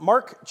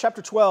Mark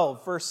chapter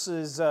 12,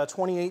 verses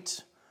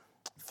 28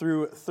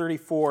 through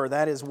 34,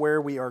 that is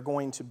where we are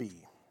going to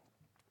be.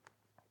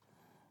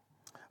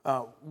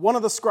 One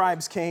of the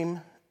scribes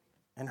came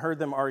and heard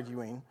them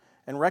arguing,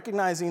 and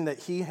recognizing that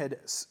he had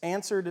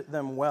answered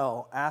them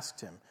well, asked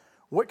him,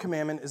 "What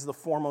commandment is the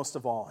foremost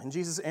of all?" And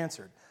Jesus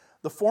answered,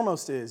 "The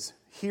foremost is,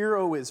 Hear,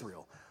 O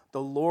Israel,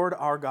 the Lord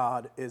our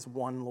God is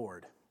one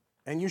Lord.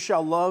 And you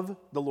shall love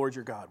the Lord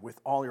your God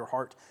with all your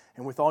heart,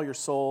 and with all your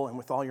soul, and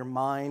with all your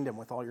mind, and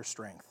with all your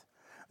strength.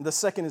 And the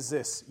second is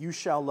this, you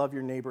shall love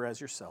your neighbor as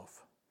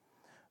yourself.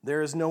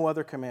 There is no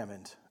other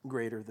commandment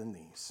greater than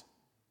these."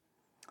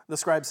 The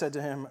scribe said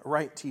to him,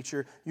 "Right,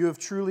 teacher, you have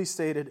truly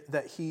stated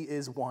that he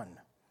is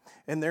one,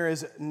 and there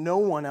is no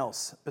one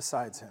else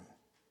besides him.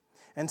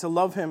 And to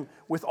love him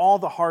with all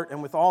the heart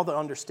and with all the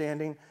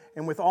understanding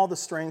and with all the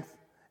strength,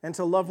 and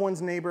to love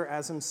one's neighbor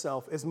as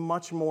himself is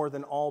much more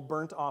than all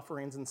burnt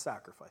offerings and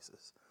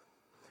sacrifices."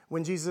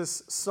 When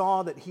Jesus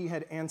saw that he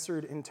had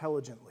answered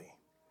intelligently,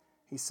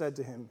 he said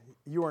to him,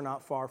 "You are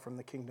not far from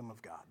the kingdom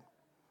of God."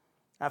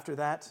 After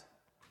that,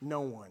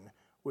 no one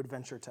would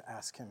venture to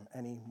ask him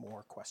any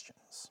more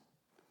questions.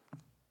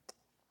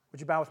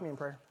 Would you bow with me in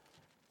prayer?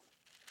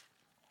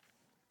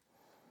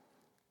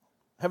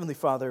 Heavenly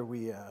Father,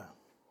 we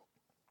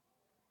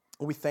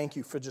thank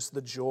you for just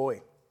the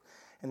joy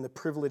and the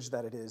privilege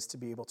that it is to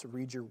be able to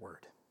read your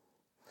word.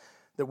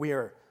 That we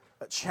are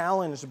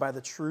challenged by the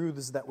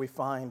truths that we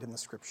find in the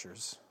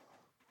scriptures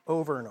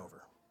over and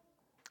over.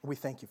 We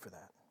thank you for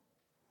that.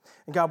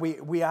 And God,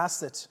 we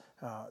ask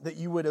that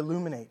you would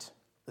illuminate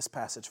this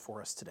passage for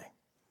us today.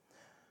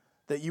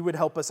 That you would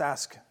help us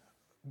ask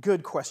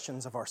good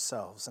questions of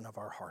ourselves and of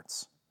our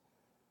hearts.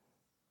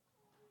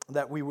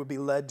 That we would be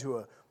led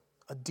to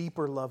a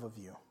deeper love of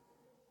you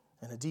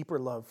and a deeper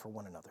love for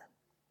one another.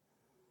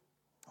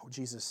 Oh,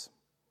 Jesus,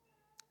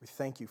 we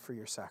thank you for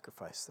your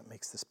sacrifice that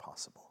makes this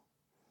possible.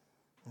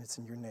 And it's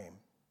in your name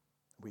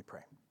we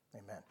pray.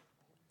 Amen.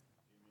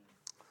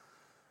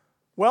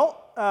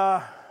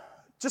 Well,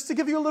 just to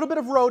give you a little bit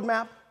of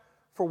roadmap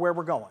for where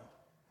we're going.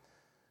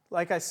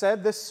 Like I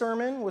said, this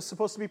sermon was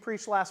supposed to be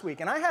preached last week,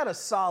 and I had a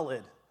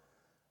solid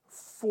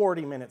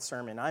 40-minute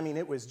sermon. I mean,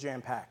 it was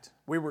jam-packed.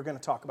 We were going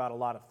to talk about a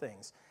lot of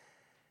things.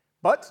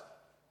 But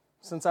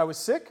since I was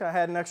sick, I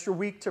had an extra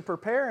week to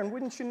prepare, and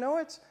wouldn't you know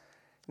it,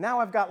 now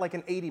I've got like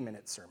an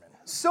 80-minute sermon.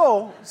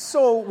 So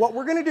what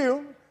we're going to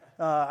do,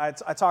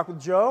 I talked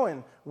with Joe,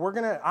 and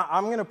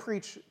I'm going to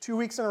preach 2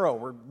 weeks in a row.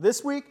 We're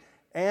this week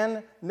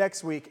and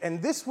next week.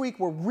 And this week,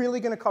 we're really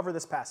going to cover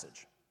this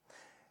passage.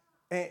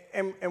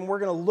 And we're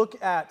going to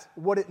look at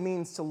what it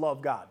means to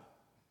love God.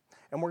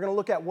 And we're going to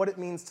look at what it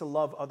means to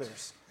love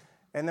others.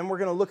 And then we're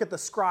going to look at the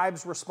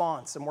scribe's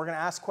response, and we're going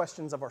to ask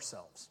questions of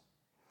ourselves.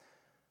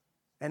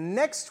 And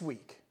next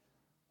week,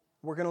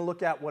 we're going to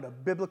look at what a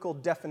biblical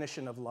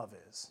definition of love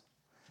is.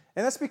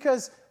 And that's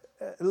because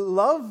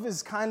love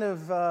is kind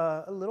of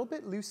a little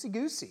bit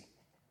loosey-goosey,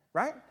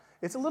 right?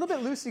 It's a little bit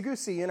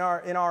loosey-goosey in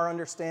our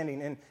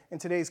understanding in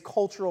today's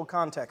cultural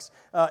context.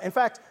 In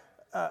fact,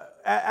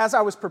 as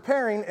I was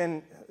preparing,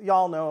 and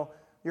y'all know,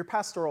 your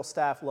pastoral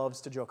staff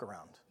loves to joke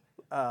around.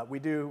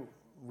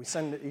 We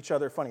send each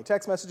other funny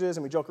text messages,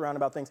 and we joke around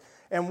about things.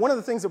 And one of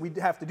the things that we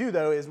have to do,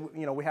 though, is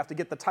we have to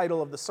get the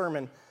title of the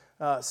sermon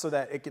so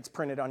that it gets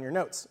printed on your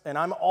notes. And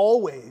I'm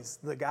always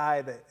the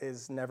guy that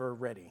is never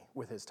ready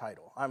with his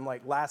title. I'm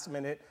like last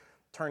minute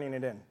turning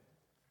it in.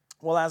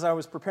 Well, as I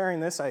was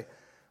preparing this, I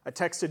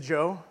texted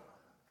Joe,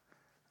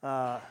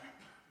 what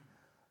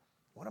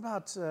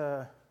about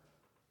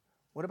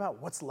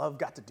what's love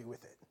got to do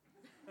with it?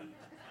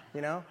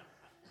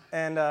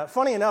 And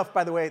funny enough,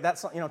 by the way, that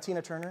song,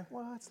 Tina Turner,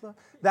 what's love?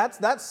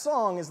 That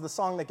song is the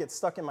song that gets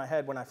stuck in my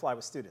head when I fly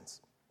with students.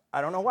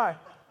 I don't know why,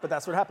 but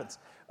that's what happens.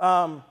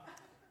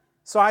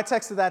 So I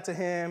texted that to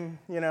him,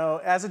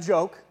 as a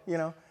joke,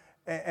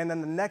 and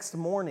then the next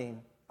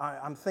morning,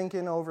 I'm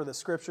thinking over the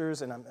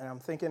scriptures, and I'm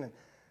thinking,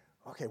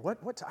 okay,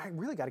 I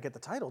really got to get the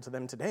title to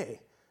them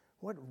today.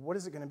 What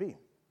is it going to be?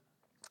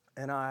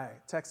 And I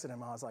texted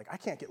him. I was like, I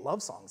can't get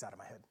love songs out of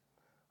my head.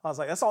 I was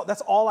like,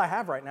 that's all I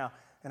have right now.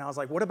 And I was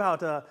like, what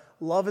about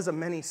love is a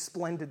many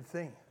splendid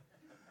thing?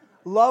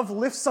 Love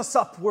lifts us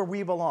up where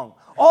we belong.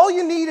 All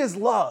you need is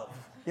love,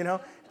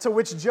 To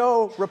which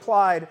Joe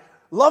replied,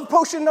 love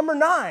potion number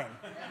 9.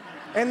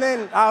 And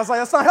then I was like,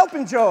 that's not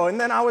helping Joe. And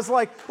then I was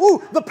like,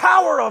 ooh, the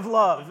power of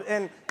love.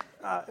 And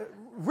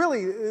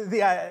really,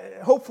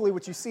 hopefully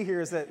what you see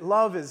here is that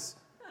love is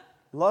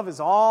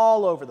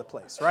all over the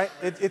place, right?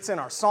 It's in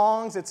our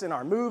songs, it's in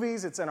our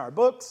movies, it's in our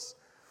books.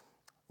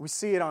 We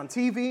see it on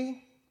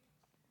TV.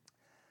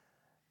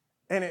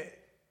 And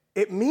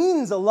it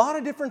means a lot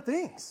of different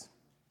things.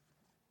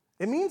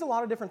 It means a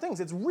lot of different things.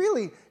 It's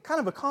really kind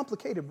of a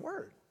complicated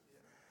word.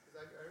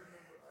 I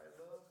remember I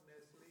love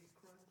Nestle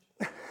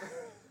Crunch.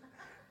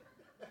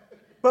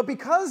 But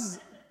because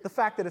the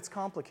fact that it's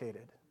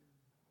complicated,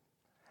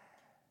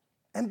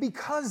 and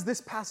because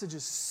this passage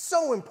is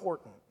so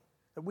important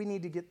that we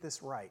need to get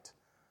this right,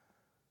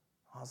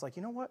 I was like,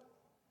 you know what?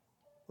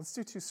 Let's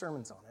do 2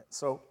 sermons on it.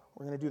 So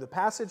we're going to do the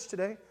passage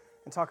today,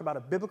 and talk about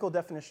a biblical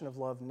definition of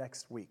love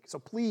next week. So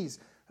please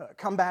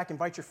come back,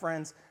 invite your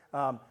friends,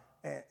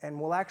 and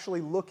we'll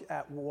actually look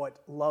at what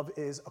love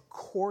is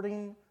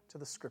according to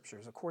the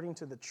Scriptures, according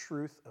to the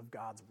truth of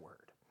God's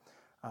Word.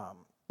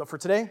 But for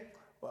today,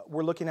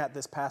 we're looking at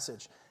this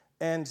passage.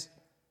 And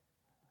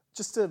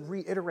just to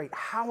reiterate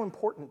how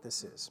important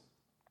this is,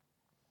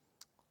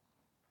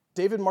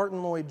 David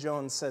Martin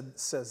Lloyd-Jones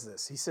says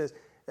this. He says,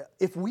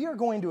 if we are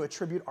going to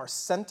attribute our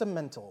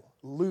sentimental,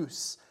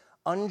 loose,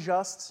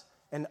 unjust,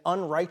 and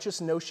unrighteous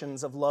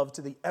notions of love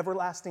to the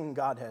everlasting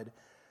Godhead,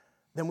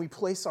 then we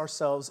place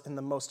ourselves in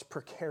the most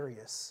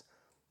precarious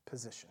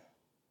position.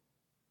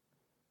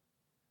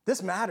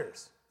 This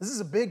matters. This is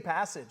a big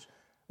passage.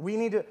 We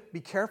need to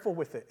be careful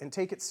with it and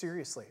take it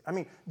seriously. I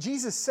mean,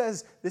 Jesus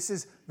says this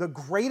is the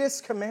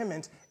greatest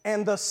commandment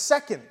and the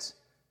second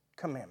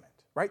commandment,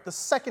 right? The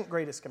second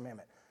greatest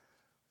commandment.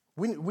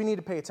 We need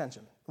to pay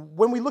attention.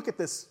 When we look at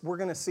this, we're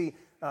going to see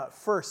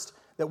first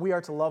that we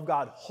are to love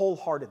God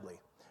wholeheartedly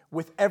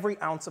with every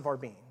ounce of our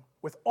being,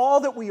 with all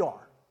that we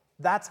are.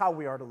 That's how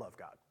we are to love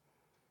God.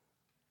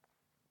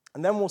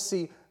 And then we'll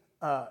see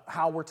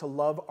how we're to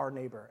love our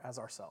neighbor as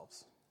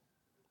ourselves.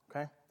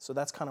 Okay? So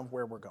that's kind of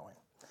where we're going.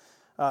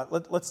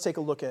 Let's take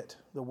a look at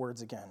the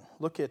words again.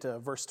 Look at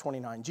verse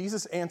 29.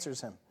 Jesus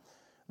answers him.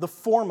 The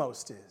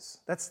foremost is.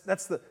 That's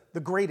the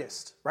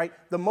greatest, right?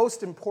 The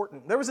most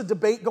important. There was a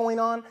debate going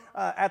on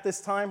at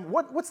this time.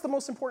 What's the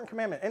most important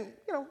commandment? And,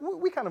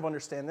 we kind of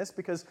understand this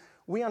because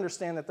we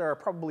understand that there are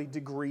probably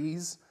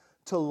degrees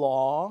to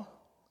law.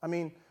 I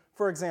mean,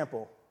 for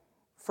example,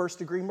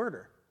 first-degree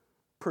murder.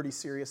 Pretty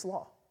serious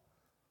law.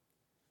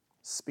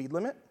 Speed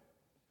limit.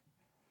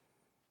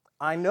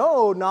 I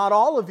know not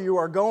all of you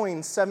are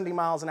going 70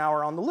 miles an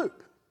hour on the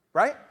loop,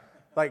 right?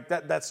 Like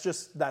that's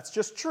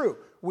just true.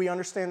 We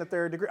understand that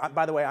there are degrees.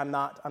 By the way, I'm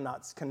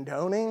not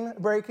condoning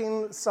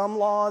breaking some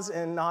laws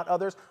and not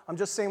others. I'm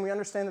just saying we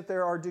understand that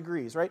there are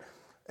degrees, right?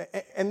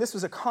 And this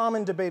was a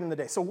common debate in the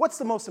day. So what's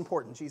the most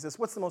important, Jesus?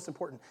 What's the most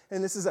important?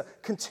 And this is a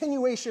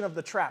continuation of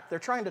the trap. They're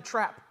trying to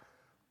trap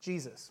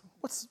Jesus.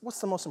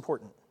 What's the most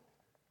important?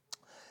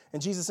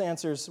 And Jesus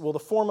answers, well, the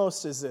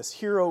foremost is this: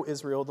 Hear, O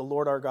Israel, the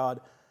Lord our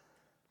God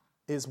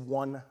is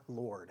one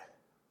Lord.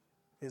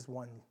 Is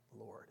one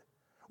Lord.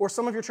 Or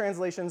some of your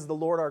translations, the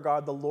Lord our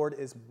God, the Lord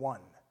is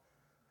one.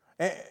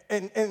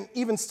 And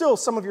even still,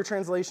 some of your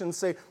translations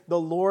say, the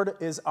Lord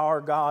is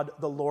our God,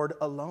 the Lord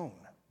alone.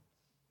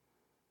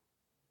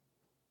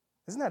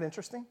 Isn't that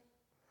interesting?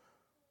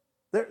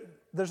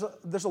 There's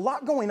a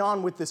lot going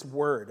on with this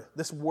word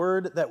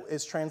that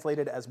is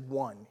translated as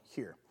one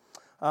here.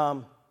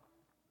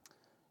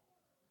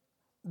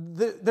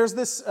 There's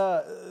this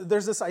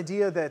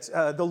idea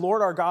that the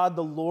Lord our God,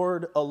 the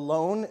Lord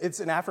alone, it's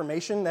an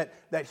affirmation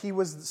that he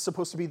was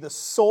supposed to be the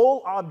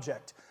sole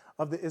object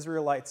of the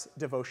Israelites'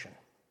 devotion.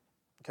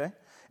 Okay?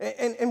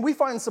 And we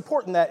find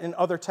support in that in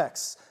other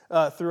texts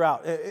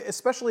throughout,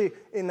 especially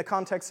in the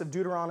context of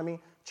Deuteronomy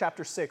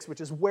chapter 6,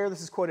 which is where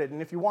this is quoted.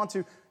 And if you want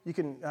to, you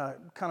can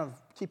kind of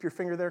keep your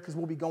finger there because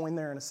we'll be going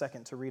there in a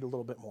second to read a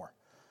little bit more.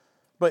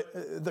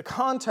 But the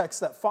context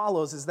that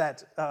follows is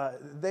that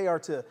they are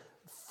to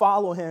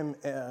follow him,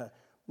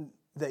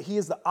 that he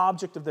is the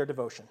object of their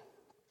devotion.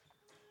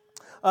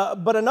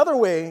 But another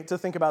way to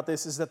think about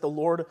this is that the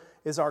Lord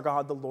is our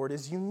God, the Lord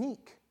is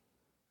unique.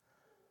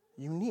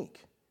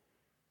 Unique.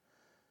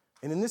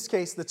 And in this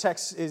case, the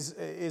text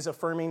is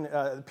affirming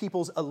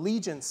people's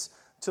allegiance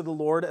to the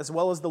Lord as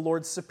well as the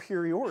Lord's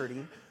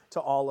superiority to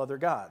all other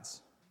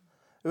gods.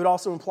 It would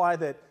also imply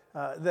that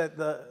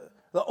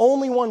the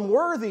only one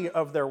worthy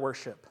of their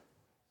worship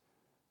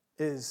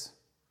is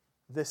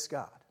this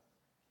God.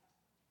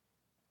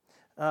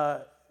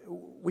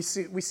 We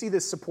see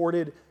this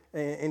supported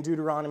in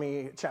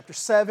Deuteronomy chapter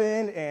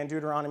 7 and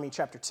Deuteronomy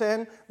chapter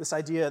 10, this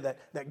idea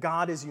that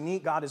God is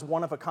unique, God is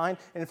one of a kind.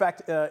 And in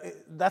fact,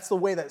 that's the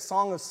way that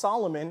Song of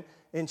Solomon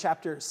in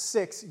chapter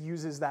 6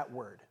 uses that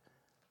word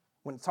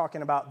when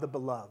talking about the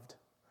beloved.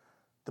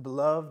 The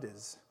beloved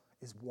is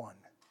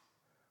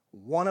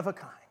one of a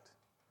kind.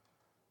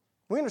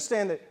 We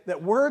understand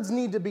that words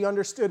need to be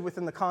understood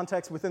within the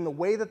context, within the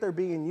way that they're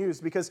being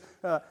used, because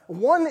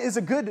one is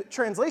a good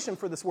translation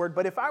for this word,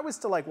 but if I was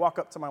to walk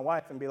up to my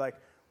wife and be like,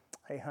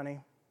 hey, honey,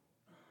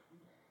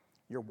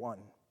 you're one.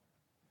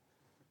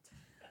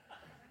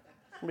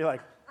 I'd be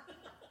like,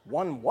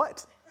 one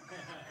what?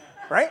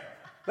 Right?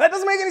 That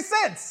doesn't make any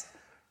sense.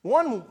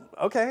 One,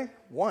 okay,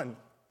 one.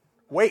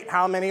 Wait,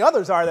 how many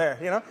others are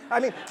there?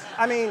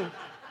 I mean,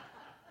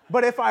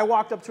 but if I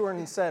walked up to her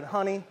and said,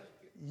 honey,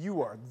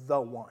 you are the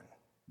one.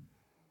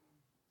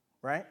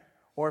 Right?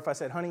 Or if I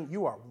said, honey,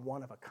 you are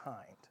one of a kind,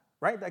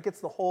 right? That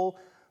gets the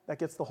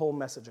whole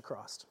message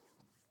across.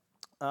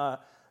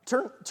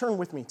 Turn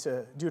with me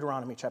to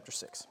Deuteronomy chapter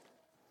 6.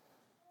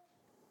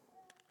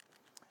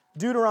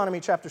 Deuteronomy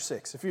chapter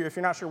 6. If you're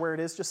not sure where it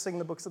is, just sing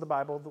the books of the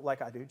Bible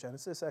like I do.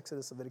 Genesis,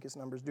 Exodus, Leviticus,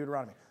 Numbers,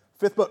 Deuteronomy.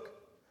 Fifth book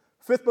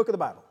of the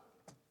Bible.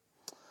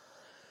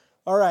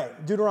 All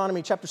right,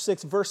 Deuteronomy chapter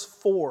 6, verse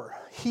 4.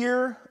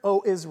 Hear,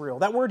 O Israel.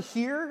 That word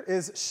hear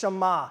is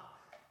Shema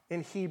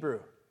in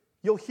Hebrew.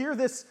 You'll hear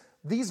this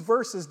these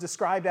verses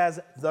described as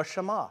the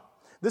Shema.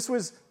 This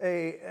was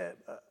a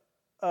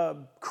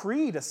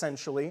creed,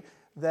 essentially,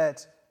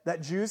 that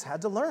Jews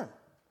had to learn.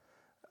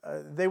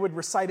 They would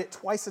recite it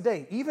twice a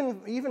day,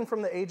 even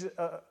from the age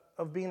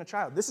of being a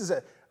child. This is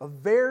a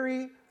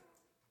very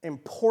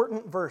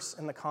important verse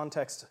in the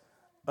context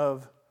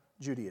of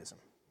Judaism.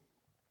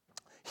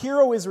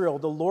 Hear, O Israel,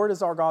 the Lord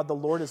is our God, the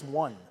Lord is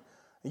one.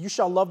 You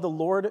shall love the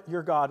Lord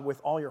your God with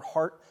all your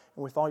heart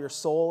and with all your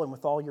soul and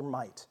with all your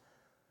might.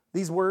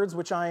 These words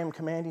which I am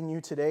commanding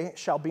you today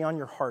shall be on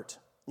your heart.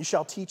 You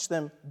shall teach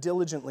them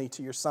diligently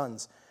to your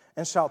sons,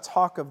 and shall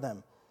talk of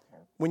them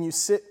when you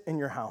sit in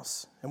your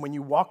house, and when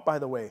you walk by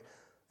the way,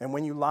 and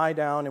when you lie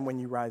down, and when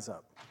you rise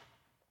up.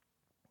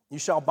 You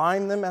shall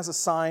bind them as a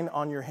sign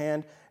on your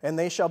hand, and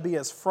they shall be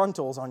as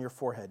frontals on your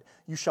forehead.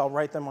 You shall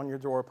write them on your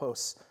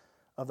doorposts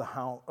of the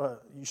house.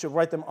 You shall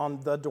write them on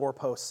the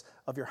doorposts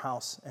of your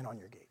house and on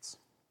your gates.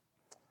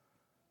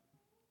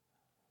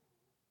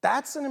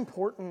 That's an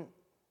important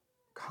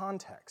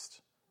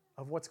context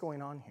of what's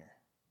going on here.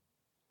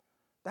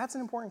 That's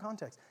an important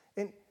context.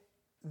 And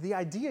the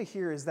idea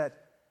here is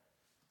that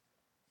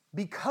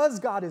because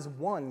God is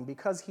one,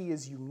 because he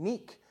is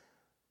unique,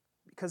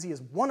 because he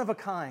is one of a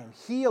kind,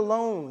 he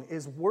alone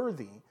is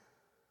worthy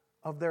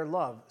of their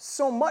love.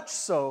 So much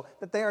so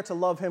that they are to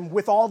love him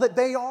with all that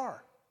they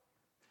are.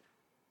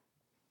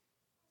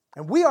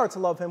 And we are to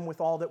love him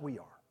with all that we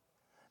are.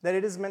 That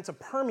it is meant to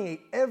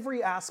permeate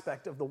every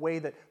aspect of the way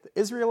that the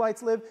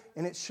Israelites live,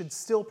 and it should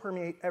still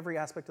permeate every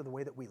aspect of the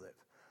way that we live.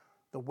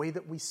 The way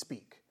that we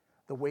speak,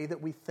 the way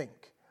that we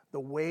think, the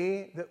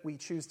way that we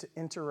choose to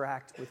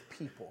interact with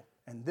people.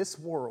 And this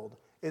world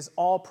is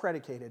all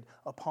predicated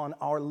upon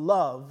our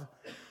love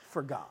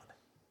for God.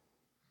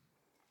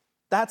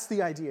 That's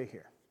the idea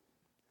here.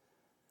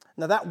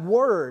 Now that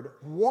word,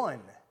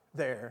 one,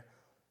 there,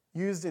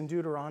 used in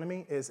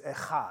Deuteronomy is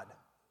echad.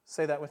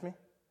 Say that with me.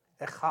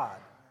 Echad.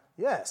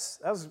 Yes,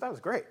 that was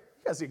great.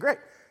 You guys did great.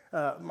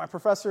 My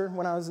professor,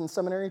 when I was in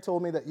seminary,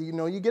 told me that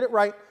you get it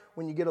right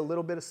when you get a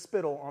little bit of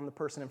spittle on the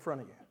person in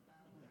front of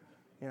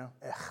you.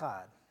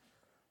 Echad.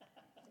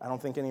 I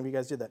don't think any of you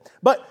guys did that.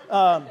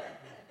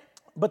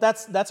 But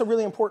that's a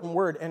really important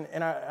word,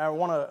 and I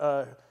want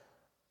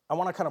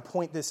to kind of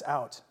point this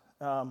out.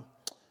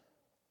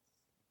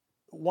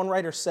 One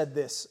writer said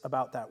this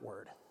about that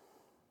word.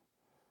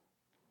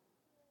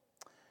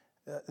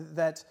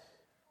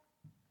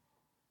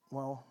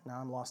 Now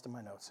I'm lost in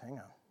my notes. Hang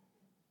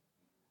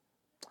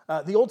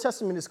on. The Old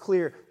Testament is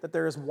clear that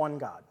there is one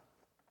God.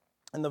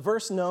 And the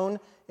verse known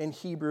in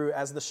Hebrew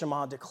as the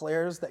Shema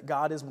declares that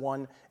God is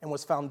one and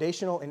was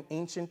foundational in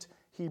ancient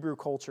Hebrew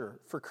culture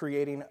for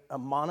creating a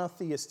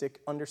monotheistic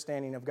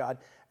understanding of God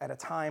at a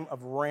time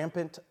of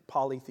rampant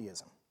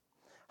polytheism.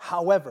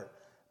 However,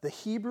 the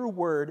Hebrew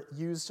word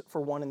used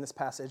for one in this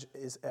passage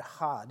is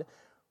echad,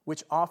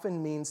 which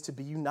often means to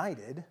be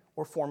united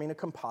or forming a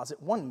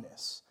composite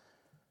oneness.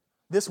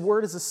 This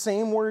word is the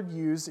same word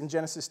used in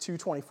Genesis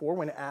 2:24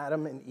 when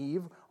Adam and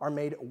Eve are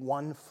made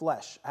one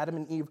flesh. Adam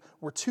and Eve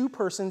were two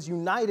persons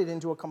united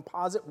into a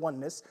composite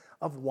oneness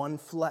of one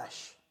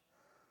flesh.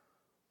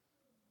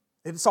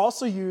 It's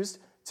also used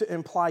to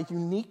imply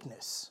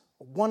uniqueness,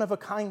 one of a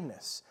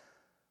kindness.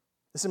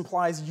 This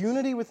implies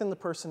unity within the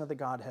person of the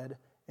Godhead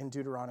in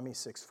Deuteronomy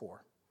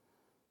 6:4.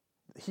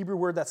 The Hebrew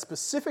word that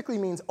specifically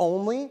means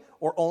only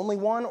or only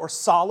one or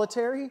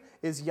solitary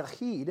is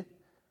yahid,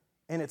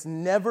 and it's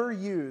never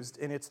used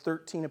in its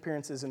 13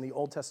 appearances in the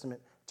Old Testament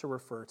to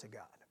refer to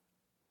God.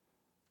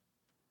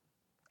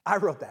 I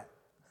wrote that.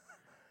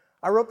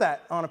 I wrote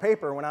that on a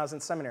paper when I was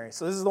in seminary.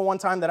 So this is the one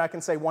time that I can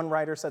say one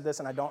writer said this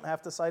and I don't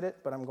have to cite it,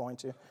 but I'm going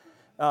to.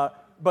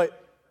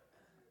 But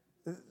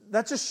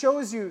that just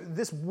shows you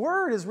this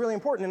word is really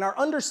important, and our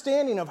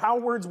understanding of how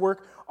words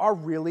work are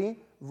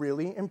really,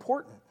 really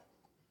important.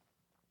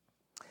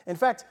 In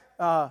fact,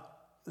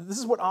 this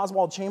is what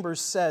Oswald Chambers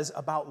says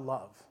about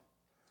love.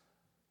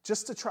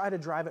 Just to try to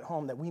drive it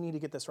home that we need to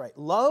get this right.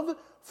 Love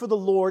for the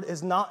Lord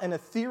is not an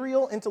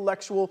ethereal,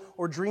 intellectual,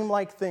 or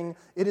dreamlike thing.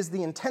 It is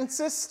the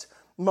intensest,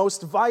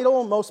 most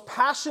vital, most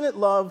passionate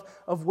love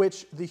of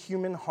which the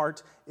human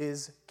heart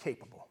is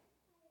capable.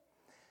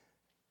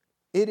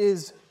 It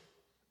is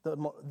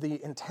the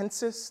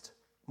intensest,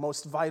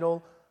 most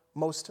vital,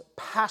 most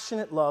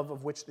passionate love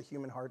of which the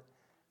human heart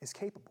is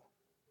capable.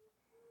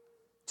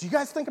 Do you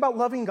guys think about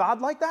loving God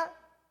like that?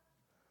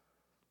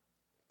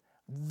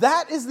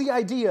 That is the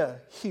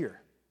idea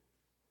here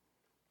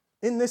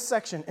in this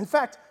section. In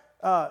fact,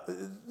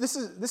 this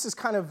is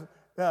kind of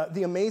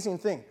the amazing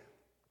thing.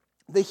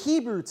 The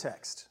Hebrew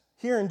text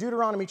here in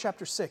Deuteronomy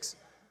chapter 6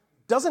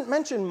 doesn't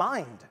mention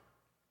mind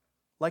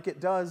like it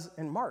does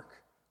in Mark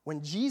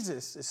when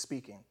Jesus is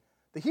speaking.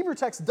 The Hebrew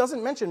text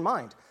doesn't mention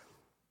mind.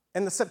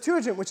 And the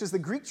Septuagint, which is the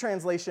Greek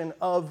translation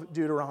of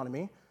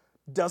Deuteronomy,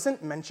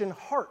 doesn't mention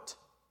heart.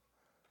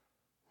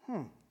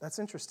 That's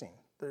interesting.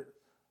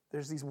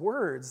 There's these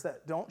words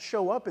that don't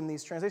show up in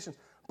these translations,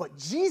 but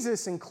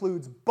Jesus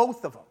includes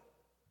both of them.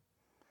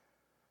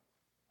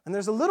 And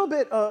there's a little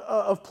bit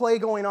of play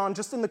going on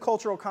just in the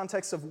cultural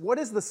context of what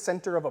is the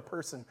center of a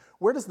person?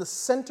 Where does the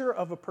center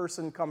of a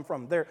person come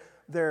from? Their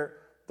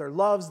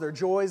loves, their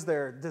joys,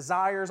 their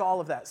desires,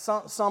 all of that.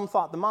 Some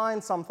thought the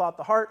mind, some thought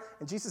the heart.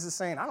 And Jesus is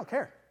saying, I don't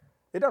care.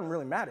 It doesn't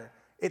really matter.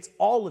 It's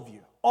all of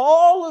you.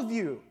 All of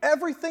you.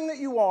 Everything that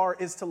you are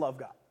is to love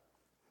God.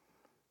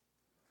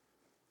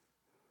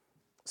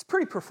 It's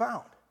pretty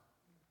profound.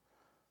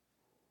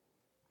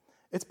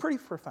 It's pretty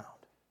profound.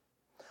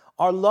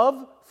 Our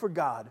love for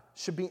God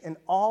should be an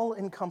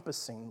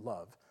all-encompassing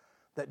love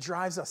that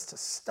drives us to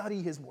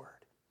study His Word.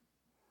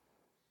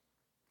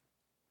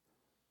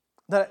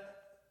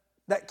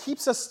 That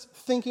keeps us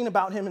thinking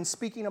about Him and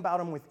speaking about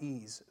Him with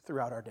ease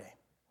throughout our day.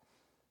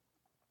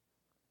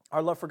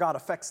 Our love for God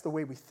affects the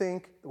way we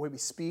think, the way we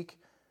speak,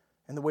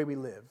 and the way we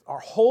live. Our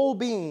whole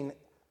being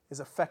is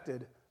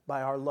affected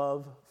by our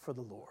love for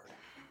the Lord.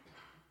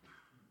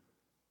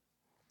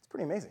 It's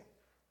pretty amazing.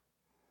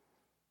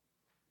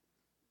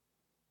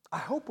 I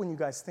hope when you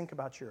guys think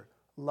about your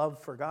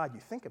love for God, you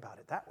think about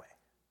it that way.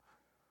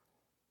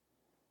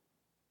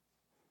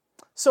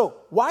 So,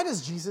 why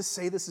does Jesus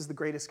say this is the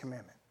greatest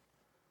commandment?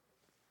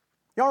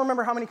 Y'all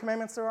remember how many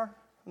commandments there are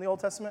in the Old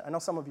Testament? I know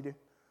some of you do.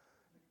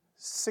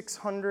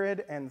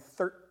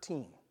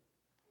 613.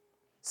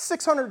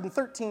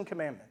 613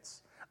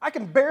 commandments. I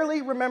can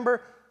barely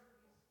remember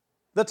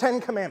the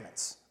 10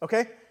 commandments,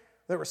 okay?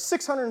 There were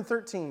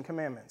 613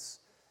 commandments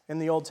in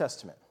the Old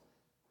Testament.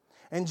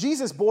 And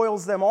Jesus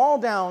boils them all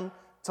down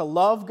to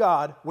love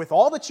God with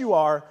all that you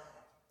are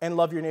and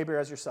love your neighbor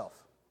as yourself.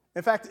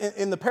 In fact,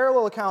 in the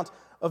parallel account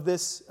of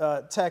this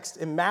text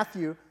in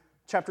Matthew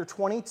chapter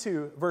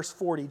 22, verse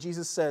 40,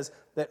 Jesus says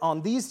that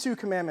on these two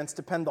commandments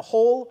depend the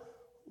whole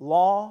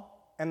law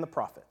and the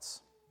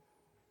prophets.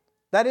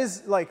 That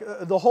is like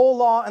the whole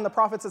law and the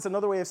prophets. It's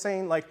another way of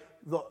saying like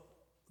the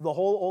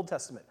whole Old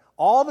Testament.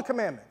 All the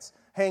commandments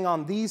hang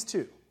on these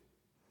two.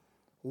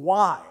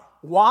 Why?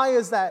 Why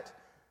is that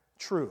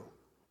true?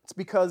 It's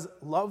because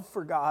love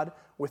for God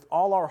with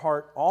all our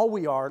heart, all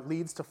we are,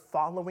 leads to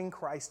following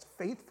Christ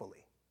faithfully.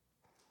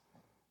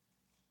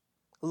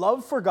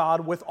 Love for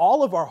God with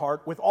all of our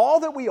heart, with all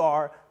that we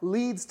are,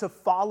 leads to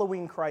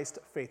following Christ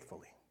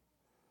faithfully.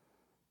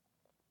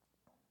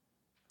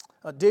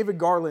 David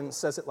Garland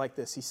says it like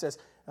this. He says,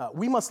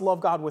 we must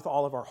love God with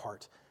all of our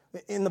heart.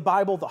 In the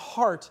Bible, the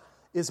heart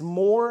is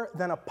more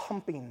than a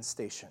pumping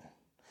station.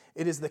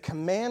 It is the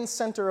command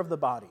center of the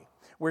body,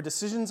 where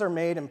decisions are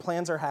made and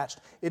plans are hatched.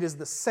 It is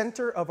the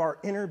center of our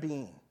inner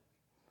being,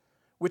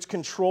 which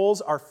controls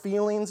our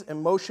feelings,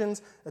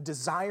 emotions,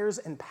 desires,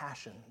 and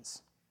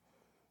passions.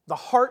 The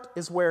heart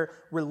is where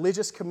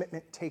religious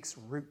commitment takes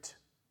root.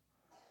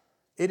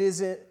 It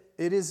is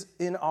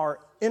in our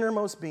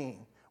innermost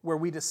being where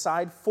we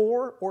decide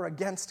for or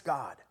against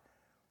God.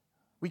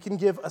 We can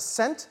give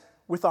assent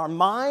with our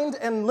mind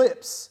and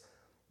lips,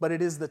 but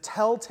it is the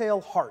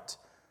telltale heart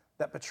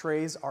that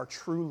betrays our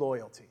true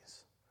loyalties.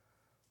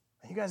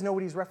 And you guys know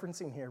what he's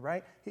referencing here,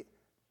 right?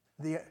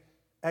 The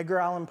Edgar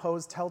Allan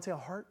Poe's Telltale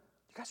Heart.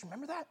 You guys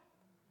remember that?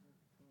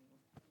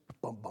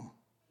 Bum, bum,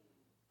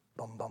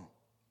 bum, bum,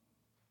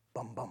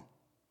 bum, bum.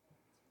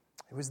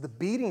 It was the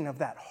beating of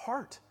that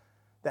heart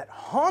that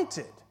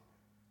haunted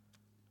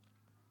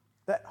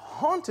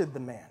the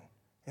man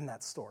in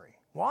that story.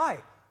 Why?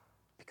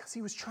 Because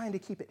he was trying to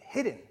keep it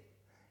hidden.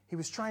 He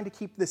was trying to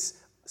keep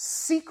this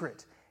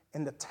secret,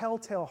 and the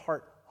telltale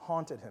heart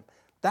haunted him.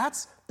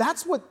 That's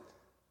what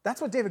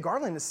David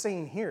Garland is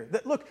saying here.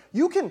 That look,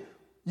 you can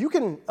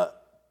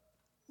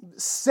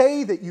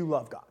say that you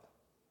love God.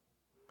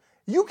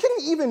 You can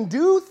even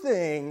do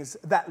things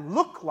that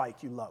look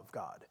like you love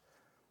God.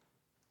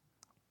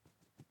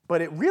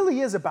 But it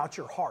really is about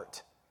your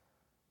heart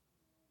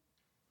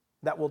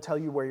that will tell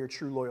you where your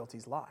true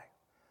loyalties lie.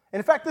 And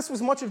in fact, this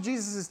was much of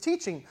Jesus'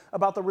 teaching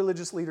about the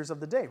religious leaders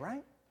of the day,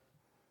 right?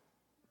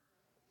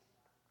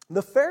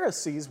 The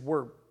Pharisees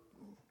were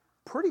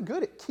pretty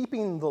good at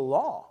keeping the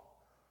law,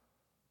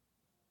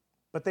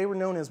 but they were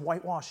known as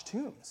whitewashed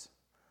tombs.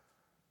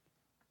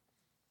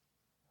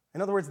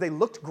 In other words, they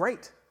looked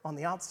great on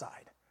the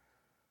outside,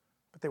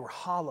 but they were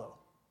hollow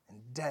and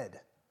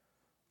dead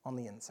on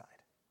the inside.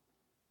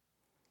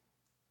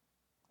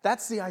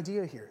 That's the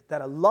idea here,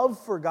 that a love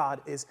for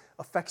God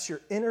affects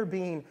your inner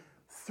being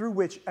through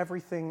which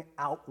everything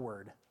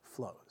outward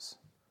flows.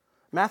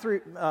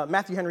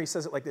 Matthew Henry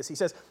says it like this. He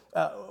says,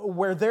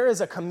 where there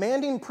is a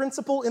commanding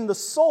principle in the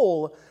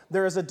soul,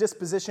 there is a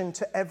disposition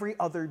to every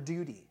other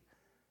duty.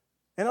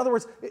 In other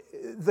words,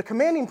 the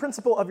commanding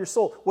principle of your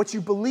soul, what you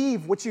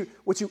believe, what you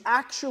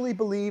actually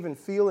believe and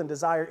feel and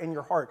desire in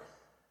your heart,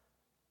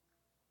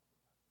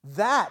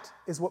 that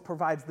is what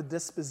provides the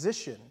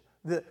disposition,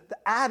 the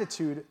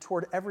attitude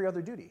toward every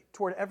other duty,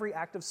 toward every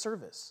act of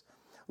service.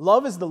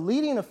 Love is the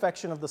leading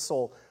affection of the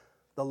soul.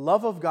 The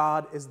love of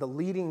God is the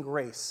leading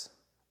grace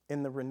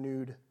in the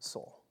renewed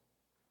soul.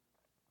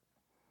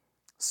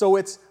 So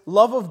it's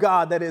love of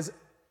God that is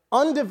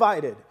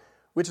undivided,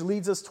 which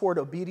leads us toward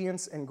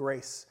obedience and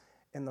grace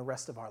in the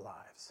rest of our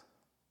lives.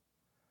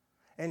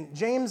 And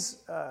James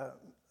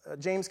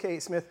K.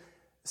 Smith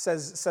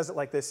says it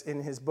like this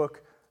in his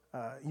book,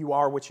 You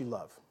Are What You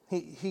Love.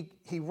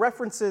 He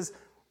references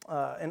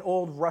an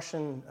old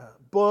Russian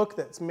book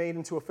that's made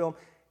into a film.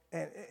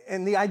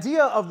 And the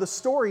idea of the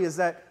story is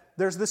that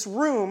there's this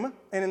room,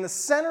 and in the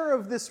center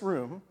of this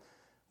room,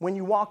 when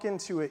you walk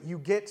into it, you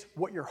get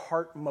what your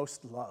heart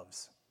most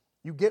loves.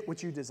 You get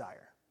what you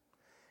desire.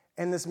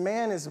 And this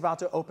man is about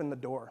to open the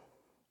door,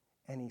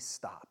 and he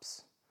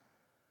stops.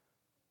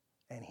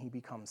 And he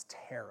becomes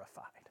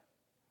terrified.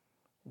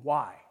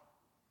 Why?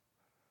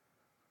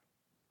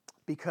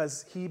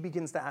 Because he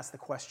begins to ask the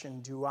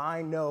question, do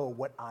I know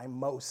what I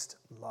most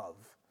love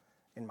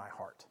in my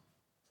heart?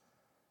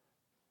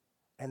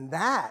 And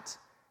that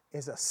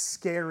is a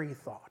scary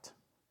thought.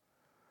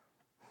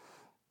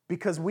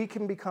 Because we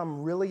can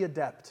become really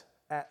adept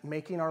at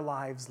making our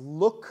lives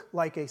look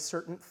like a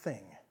certain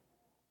thing,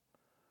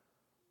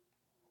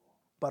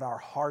 but our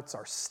hearts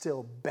are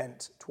still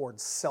bent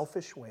towards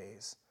selfish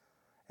ways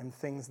and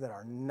things that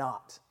are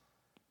not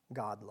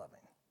God-loving.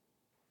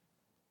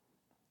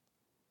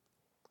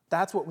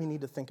 That's what we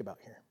need to think about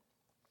here.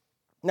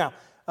 Now,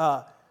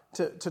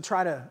 to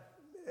try to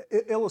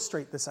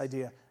illustrate this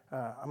idea,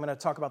 I'm going to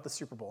talk about the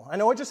Super Bowl. I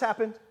know it just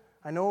happened.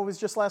 I know it was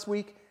just last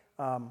week.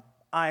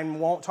 I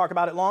won't talk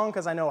about it long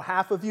because I know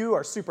half of you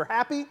are super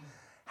happy,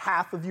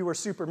 half of you are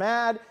super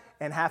mad,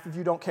 and half of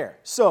you don't care.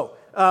 So,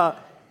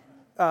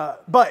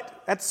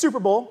 but at the Super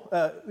Bowl,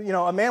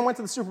 a man went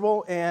to the Super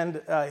Bowl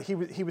and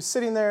he was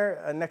sitting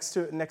there next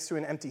to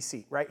an empty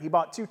seat, right? He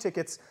bought 2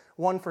 tickets,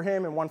 one for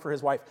him and one for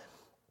his wife.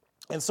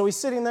 And so he's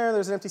sitting there,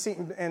 there's an empty seat,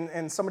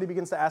 and somebody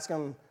begins to ask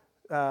him,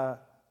 why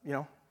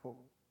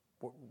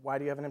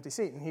do you have an empty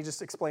seat? And he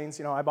just explains,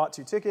 I bought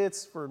 2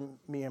 tickets for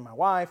me and my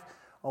wife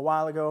a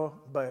while ago,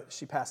 but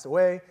she passed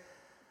away.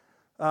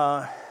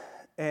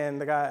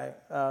 And the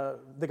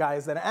guy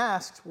is then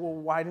asked, well,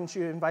 why didn't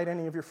you invite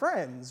any of your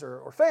friends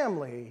or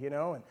family,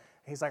 And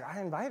he's like, I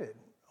invited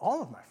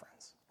all of my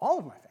friends, all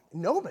of my family.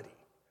 Nobody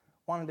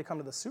wanted to come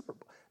to the Super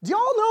Bowl. Do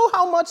y'all know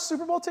how much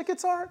Super Bowl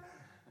tickets are?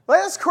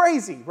 Like, that's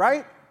crazy,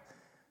 right?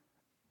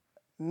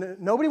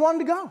 Nobody wanted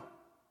to go.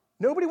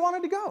 Nobody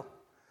wanted to go.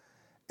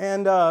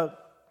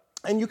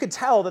 And you could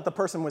tell that the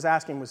person was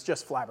asking was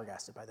just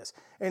flabbergasted by this.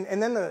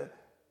 And then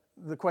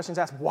the question's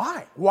asked,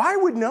 why? Why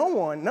would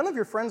none of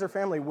your friends or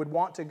family would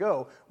want to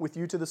go with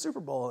you to the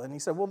Super Bowl? And he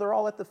said, well, they're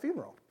all at the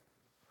funeral.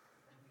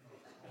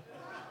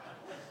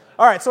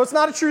 All right, so it's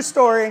not a true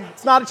story.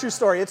 It's not a true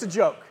story. It's a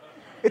joke.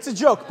 It's a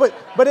joke, but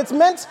it's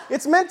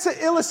meant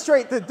to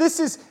illustrate that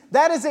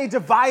that is a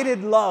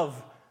divided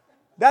love.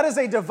 That is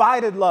a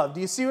divided love. Do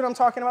you see what I'm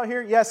talking about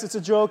here? Yes, it's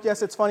a joke.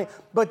 Yes, it's funny.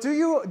 But do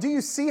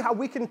you see how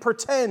we can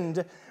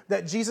pretend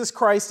that Jesus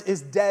Christ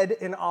is dead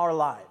in our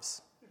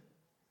lives?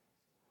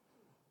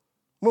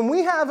 When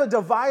we have a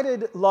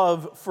divided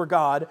love for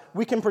God,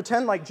 we can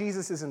pretend like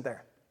Jesus isn't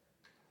there,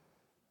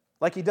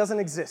 like he doesn't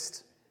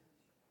exist.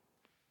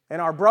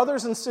 And our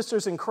brothers and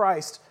sisters in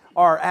Christ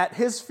are at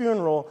his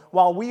funeral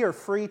while we are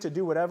free to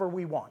do whatever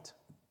we want.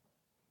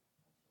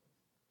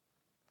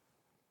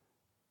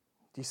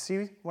 Do you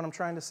see what I'm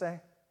trying to say?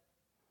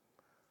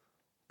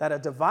 That a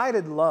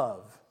divided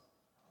love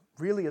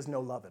really is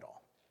no love at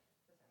all.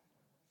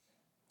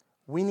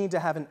 We need to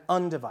have an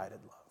undivided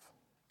love.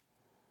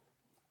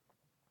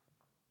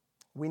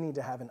 We need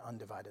to have an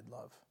undivided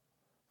love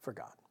for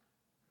God.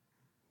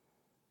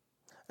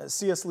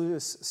 C.S.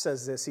 Lewis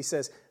says this. He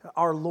says,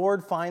 our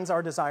Lord finds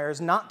our desires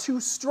not too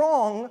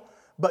strong,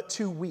 but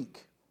too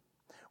weak.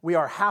 We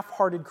are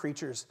half-hearted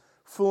creatures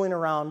fooling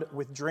around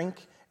with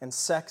drink and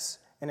sex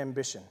and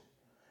ambition,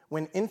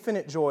 when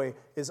infinite joy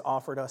is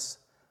offered us,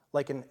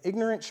 like an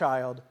ignorant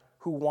child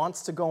who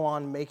wants to go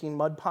on making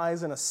mud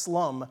pies in a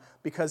slum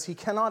because he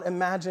cannot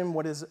imagine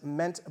what is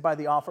meant by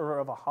the offer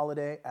of a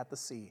holiday at the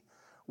sea.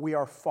 We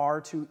are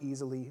far too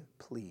easily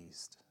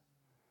pleased.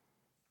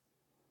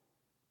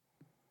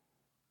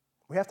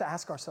 We have to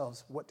ask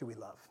ourselves, what do we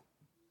love?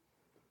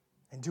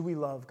 And do we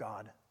love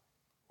God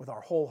with our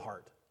whole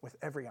heart, with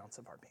every ounce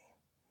of our being?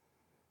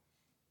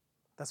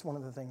 That's one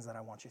of the things that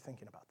I want you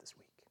thinking about this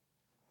week.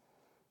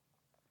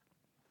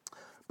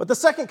 But the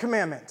second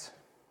commandment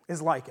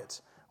is like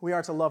it. We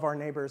are to love our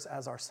neighbors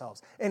as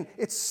ourselves. And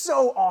it's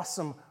so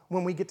awesome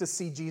when we get to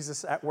see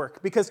Jesus at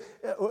work. Because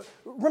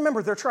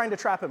remember, they're trying to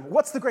trap him.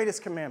 What's the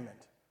greatest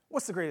commandment?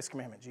 What's the greatest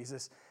commandment,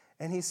 Jesus?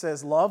 And he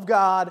says, love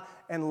God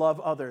and love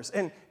others.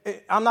 And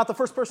I'm not the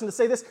first person to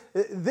say this.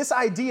 This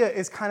idea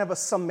is kind of a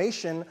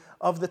summation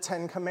of the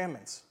 10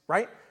 commandments,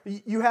 right?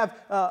 You have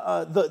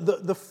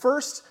the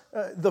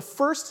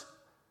first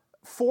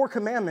 4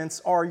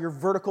 commandments are your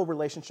vertical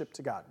relationship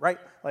to God, right?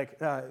 Like,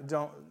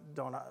 don't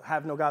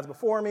have no gods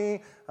before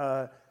me,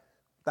 that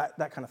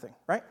kind of thing,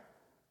 right?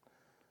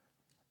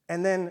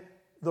 And then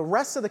the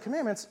rest of the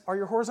commandments are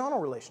your horizontal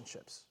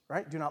relationships,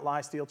 right? Do not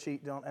lie, steal,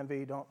 cheat, don't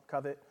envy, don't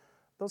covet,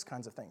 those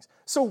kinds of things.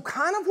 So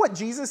kind of what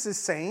Jesus is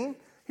saying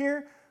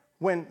here,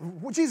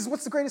 Jesus,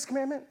 what's the greatest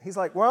commandment? He's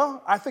like,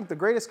 well, I think the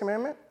greatest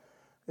commandment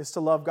is to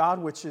love God,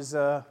 which is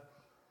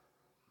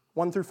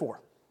 1 through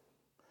 4.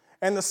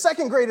 And the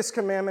second greatest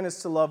commandment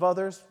is to love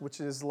others, which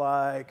is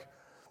like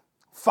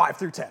 5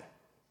 through 10.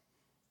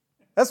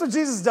 That's what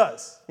Jesus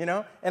does,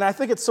 and I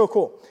think it's so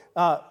cool.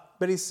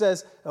 But he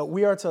says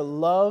we are to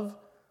love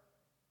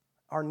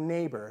our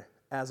neighbor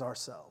as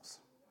ourselves.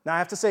 Now, I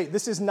have to say,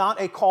 this is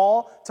not a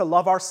call to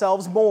love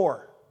ourselves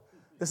more.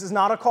 This is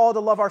not a call to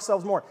love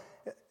ourselves more.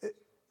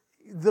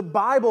 The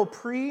Bible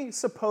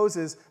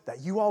presupposes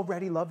that you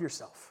already love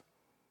yourself.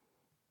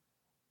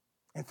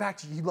 In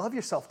fact, you love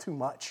yourself too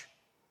much.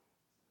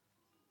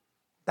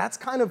 That's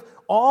kind of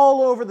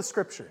all over the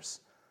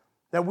scriptures,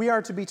 that we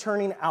are to be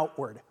turning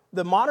outward.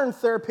 The modern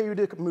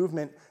therapeutic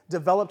movement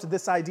developed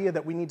this idea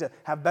that we need to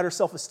have better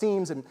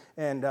self-esteems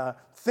and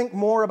think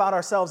more about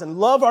ourselves and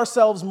love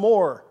ourselves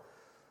more,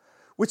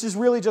 which is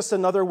really just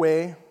another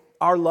way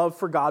our love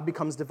for God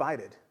becomes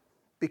divided,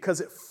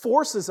 because it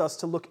forces us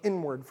to look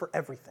inward for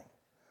everything,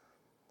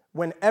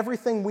 when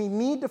everything we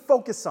need to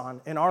focus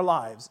on in our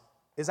lives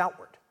is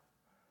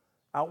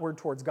outward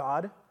towards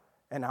God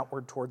and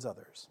outward towards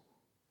others.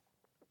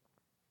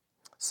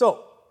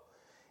 So,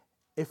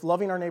 if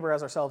loving our neighbor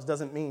as ourselves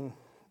doesn't mean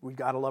we've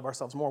got to love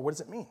ourselves more, what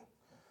does it mean?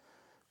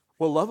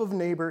 Well, love of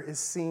neighbor is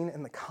seen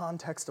in the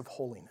context of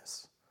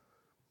holiness.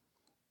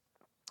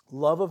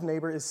 Love of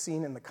neighbor is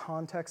seen in the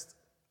context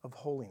of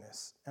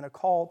holiness and a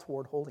call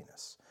toward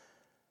holiness.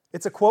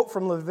 It's a quote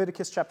from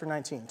Leviticus chapter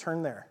 19.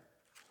 Turn there.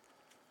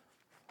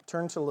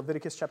 Turn to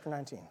Leviticus chapter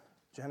 19.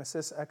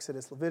 Genesis,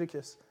 Exodus,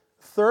 Leviticus,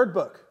 third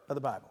book of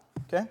the Bible,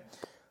 okay?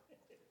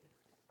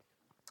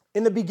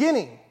 In the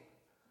beginning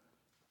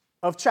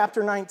of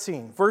chapter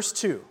 19, verse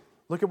 2,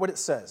 look at what it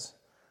says.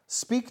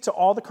 Speak to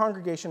all the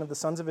congregation of the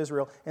sons of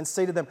Israel and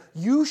say to them,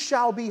 you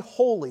shall be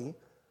holy,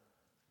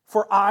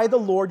 for I, the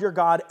Lord your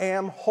God,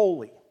 am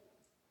holy.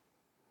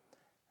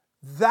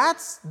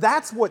 That's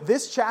what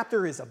this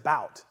chapter is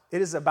about.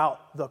 It is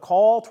about the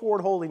call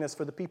toward holiness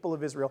for the people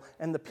of Israel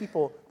and the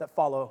people that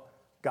follow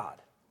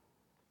God.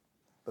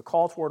 The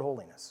call toward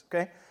holiness,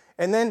 okay?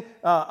 And then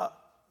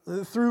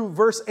through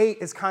verse 8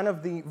 is kind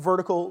of the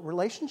vertical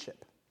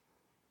relationship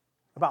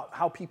about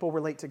how people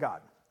relate to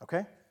God,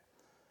 okay?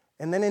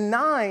 And then in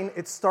 9,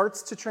 it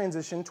starts to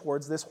transition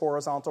towards this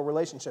horizontal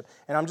relationship.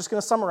 And I'm just going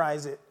to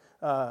summarize it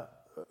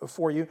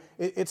for you.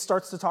 It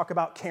starts to talk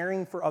about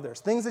caring for others,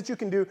 things that you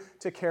can do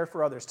to care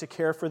for others, to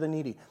care for the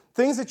needy,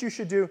 things that you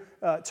should do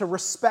to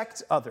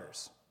respect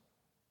others,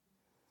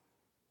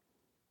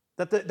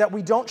 that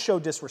we don't show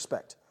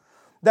disrespect,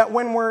 that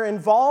when we're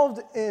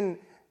involved in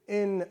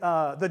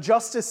the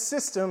justice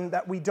system,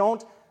 that we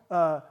don't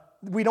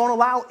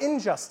allow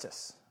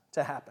injustice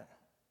to happen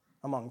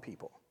among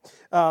people.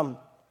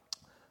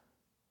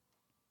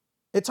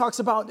 It talks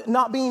about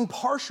not being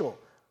partial.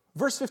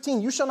 Verse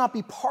 15, you shall not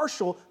be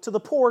partial to the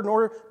poor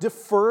nor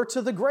defer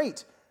to the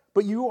great,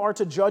 but you are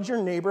to judge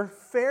your neighbor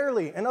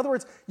fairly. In other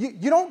words,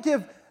 you don't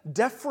give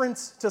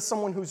deference to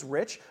someone who's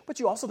rich, but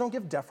you also don't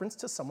give deference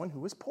to someone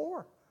who is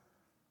poor.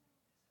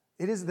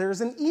 There's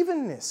an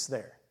evenness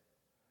there.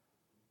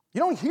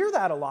 You don't hear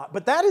that a lot,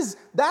 but that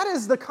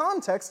is the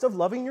context of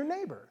loving your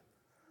neighbor.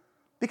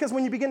 Because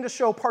when you begin to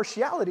show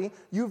partiality,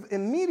 you've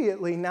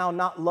immediately now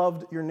not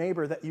loved your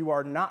neighbor that you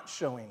are not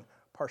showing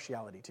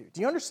partiality to.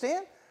 Do you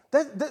understand?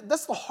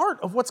 That's the heart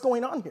of what's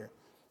going on here.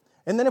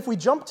 And then if we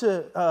jump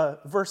to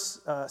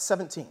verse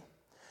 17,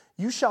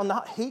 you shall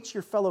not hate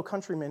your fellow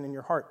countrymen in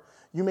your heart.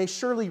 You may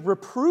surely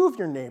reprove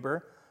your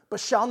neighbor, but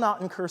shall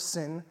not incur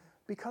sin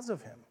because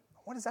of him.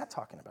 What is that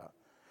talking about?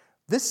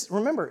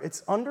 Remember,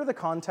 it's under the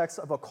context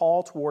of a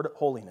call toward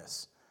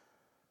holiness.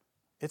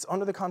 It's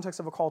under the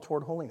context of a call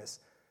toward holiness.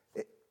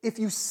 If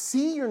you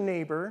see your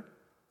neighbor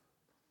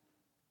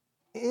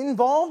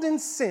involved in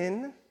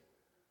sin,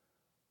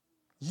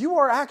 you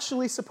are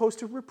actually supposed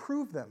to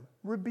reprove them,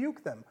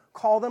 rebuke them,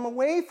 call them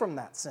away from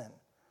that sin.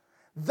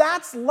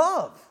 That's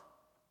love.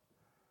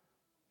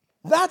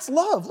 That's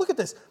love. Look at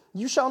this.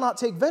 You shall not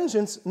take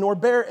vengeance, nor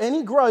bear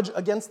any grudge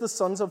against the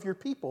sons of your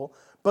people,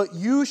 but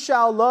you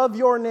shall love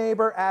your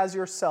neighbor as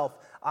yourself.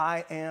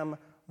 I am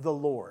the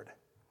Lord.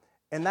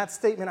 And that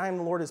statement, I am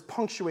the Lord, is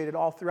punctuated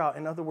all throughout.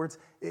 In other words,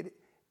 it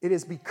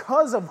is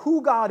because of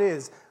who God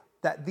is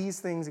that these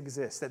things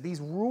exist, that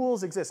these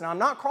rules exist. Now, I'm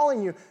not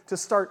calling you to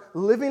start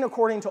living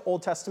according to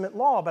Old Testament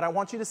law, but I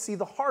want you to see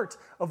the heart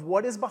of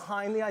what is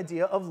behind the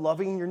idea of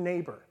loving your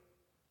neighbor.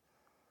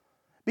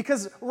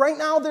 Because right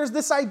now there's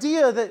this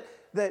idea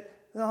that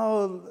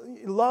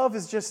love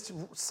is just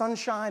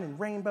sunshine and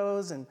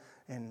rainbows and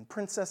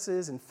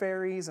princesses and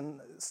fairies and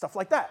stuff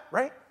like that,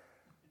 right?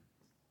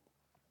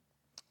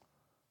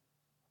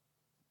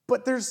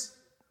 But there's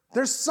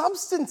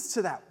substance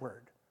to that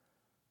word.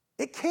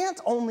 It can't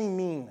only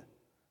mean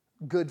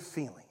good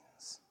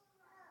feelings.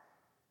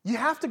 You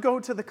have to go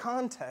to the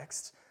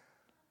context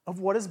of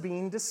what is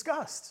being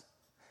discussed.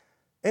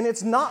 And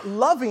it's not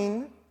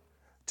loving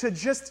to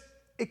just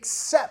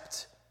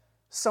accept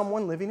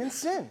someone living in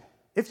sin.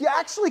 If you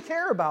actually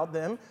care about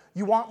them,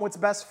 you want what's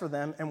best for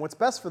them, and what's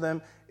best for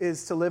them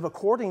is to live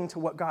according to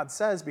what God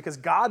says, because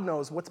God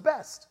knows what's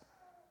best.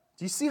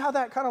 Do you see how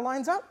that kind of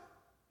lines up?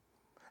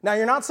 Now,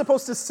 you're not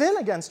supposed to sin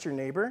against your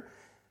neighbor,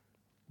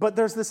 but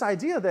there's this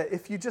idea that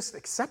if you just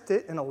accept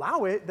it and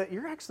allow it, that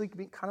you're actually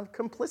being kind of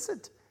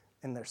complicit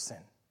in their sin.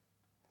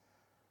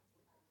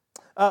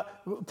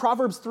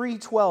 Proverbs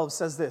 3:12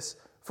 says this,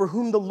 "For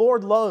whom the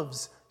Lord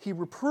loves, he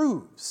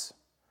reproves,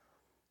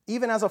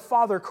 even as a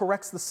father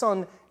corrects the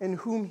son in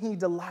whom he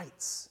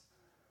delights."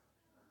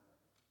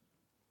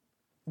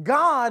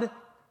 God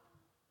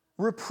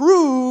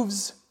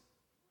reproves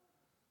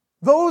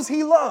those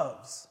he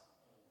loves.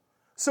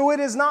 So it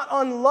is not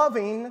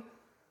unloving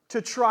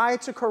to try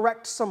to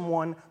correct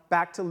someone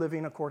back to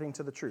living according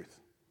to the truth.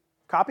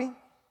 Copy?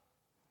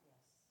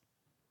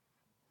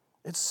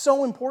 It's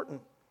so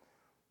important.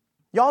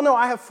 Y'all know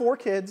I have 4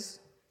 kids.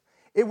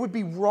 It would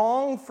be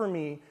wrong for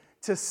me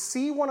to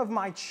see one of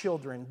my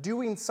children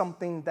doing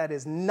something that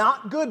is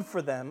not good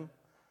for them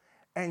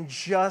and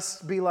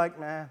just be like,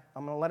 I'm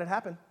going to let it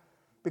happen.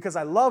 Because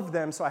I love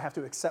them, so I have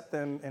to accept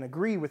them and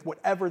agree with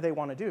whatever they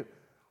want to do.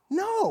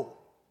 No.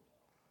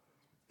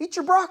 Eat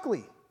your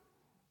broccoli.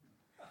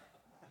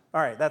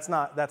 All right, that's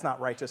not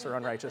righteous or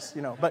unrighteous,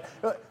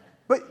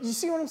 But you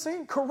see what I'm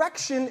saying?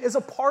 Correction is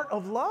a part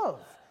of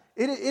love.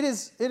 It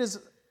is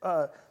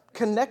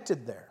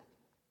connected there.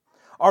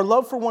 Our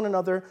love for one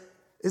another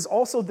is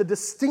also the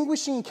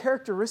distinguishing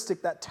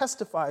characteristic that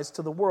testifies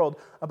to the world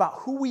about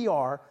who we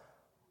are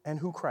and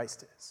who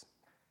Christ is.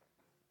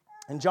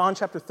 In John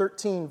chapter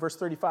 13, verse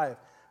 35,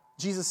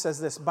 Jesus says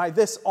this, "By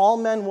this all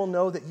men will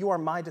know that you are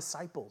my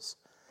disciples,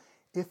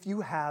 if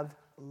you have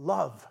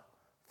love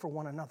for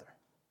one another."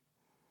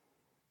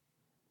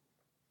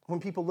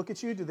 When people look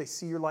at you, do they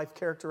see your life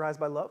characterized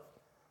by love?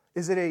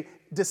 Is it a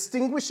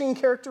distinguishing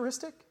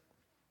characteristic?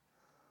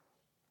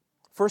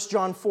 1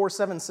 John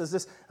 4:7 says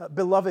this,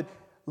 "Beloved,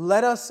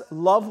 let us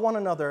love one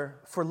another,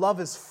 for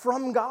love is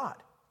from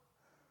God.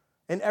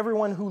 And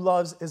everyone who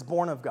loves is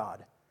born of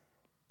God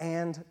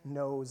and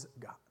knows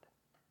God."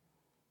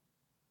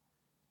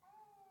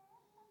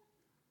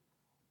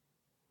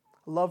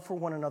 Love for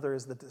one another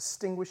is the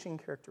distinguishing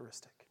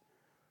characteristic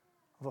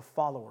of a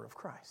follower of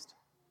Christ.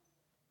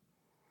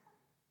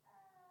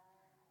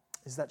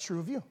 Is that true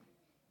of you?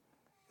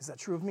 Is that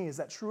true of me? Is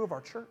that true of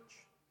our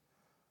church?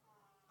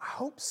 I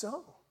hope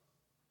so.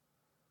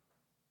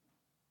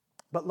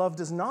 But love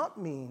does not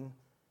mean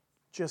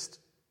just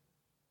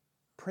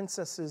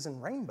princesses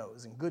and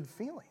rainbows and good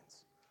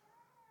feelings.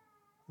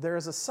 There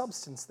is a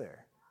substance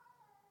there.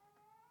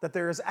 That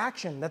there is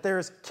action, that there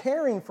is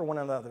caring for one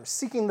another,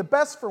 seeking the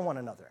best for one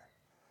another,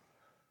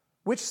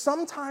 which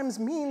sometimes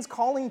means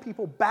calling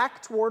people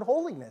back toward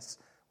holiness,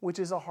 which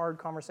is a hard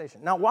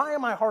conversation. Now, why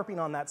am I harping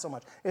on that so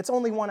much? It's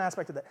only one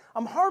aspect of that.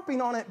 I'm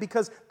harping on it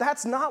because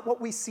that's not what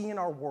we see in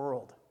our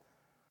world.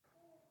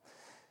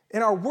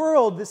 In our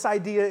world, this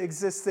idea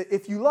exists that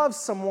if you love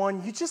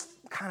someone, you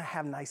just kind of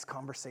have nice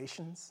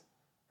conversations.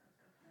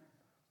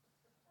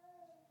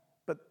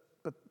 But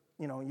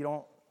you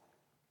don't.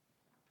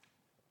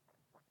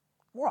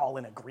 We're all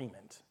in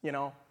agreement,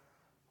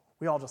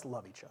 We all just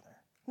love each other.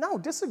 No,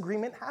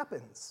 disagreement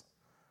happens.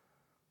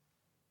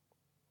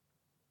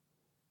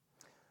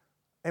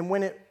 And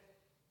when it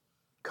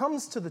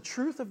comes to the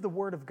truth of the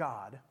Word of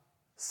God,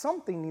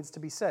 something needs to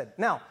be said.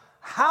 Now,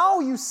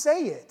 how you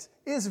say it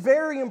is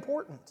very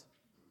important.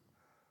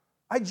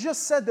 I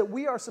just said that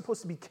we are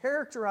supposed to be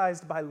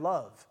characterized by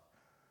love.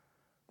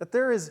 That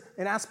there is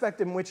an aspect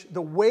in which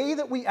the way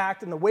that we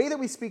act and the way that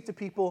we speak to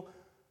people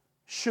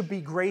should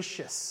be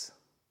gracious.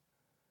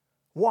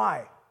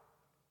 Why?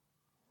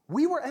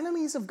 We were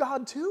enemies of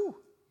God too.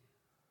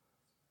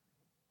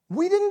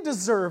 We didn't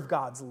deserve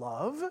God's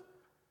love.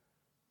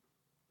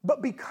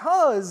 But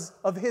because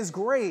of His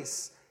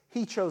grace,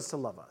 He chose to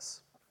love us.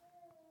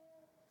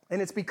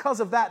 And it's because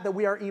of that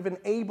we are even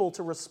able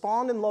to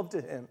respond in love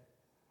to Him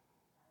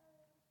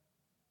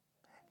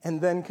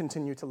and then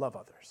continue to love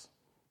others.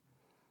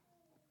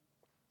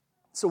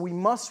 So we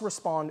must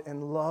respond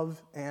in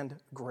love and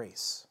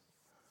grace.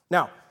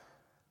 Now,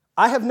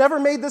 I have never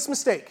made this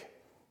mistake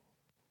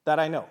that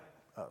I know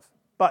of,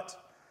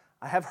 but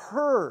I have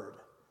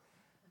heard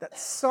that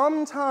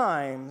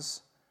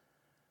sometimes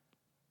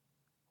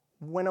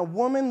when a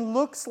woman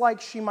looks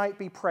like she might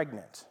be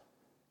pregnant,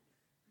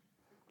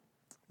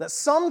 that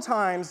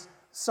sometimes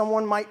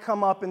someone might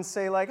come up and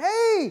say like,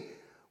 "Hey,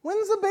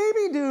 when's the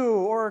baby due?"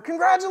 Or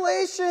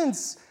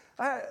 "Congratulations,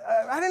 I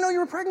didn't know you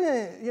were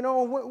pregnant.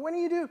 When do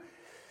you do?"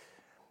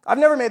 I've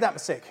never made that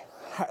mistake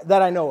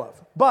that I know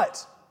of.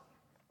 But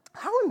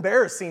how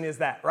embarrassing is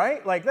that,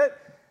 right? Like that,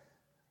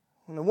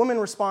 when the woman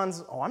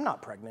responds, "Oh, I'm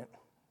not pregnant."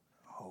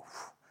 Oh,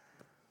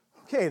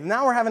 okay,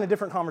 now we're having a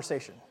different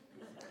conversation.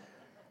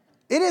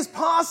 It is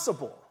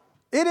possible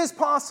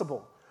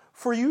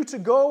for you to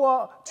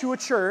go to a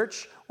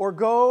church or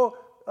go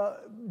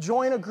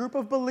join a group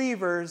of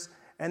believers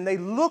and they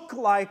look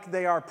like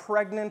they are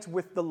pregnant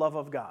with the love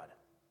of God.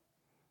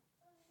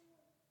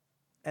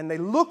 And they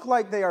look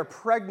like they are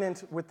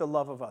pregnant with the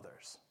love of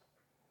others.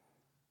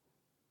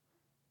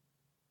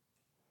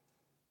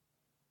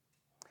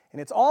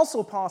 And it's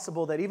also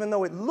possible that even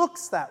though it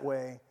looks that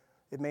way,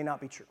 it may not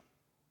be true.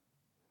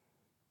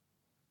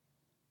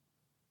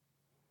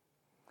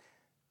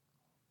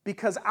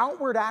 Because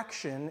outward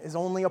action is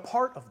only a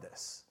part of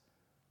this.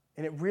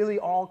 And it really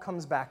all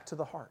comes back to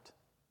the heart.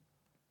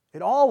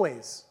 It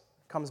always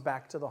comes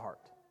back to the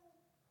heart.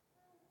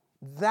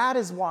 That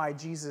is why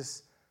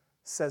Jesus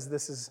says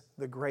this is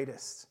the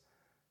greatest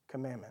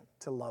commandment,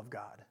 to love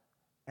God.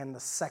 And the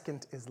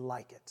second is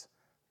like it,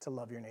 to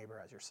love your neighbor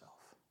as yourself.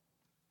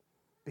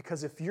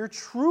 Because if you're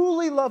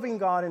truly loving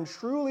God and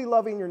truly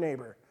loving your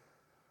neighbor,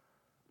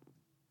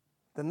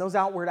 then those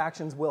outward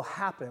actions will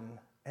happen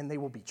and they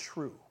will be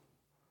true.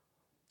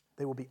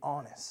 They will be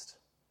honest.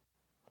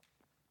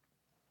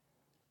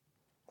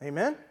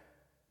 Amen?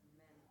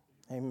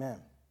 Amen.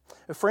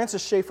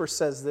 Francis Schaeffer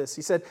says this.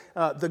 He said,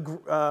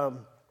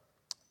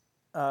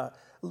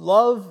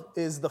 love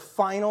is the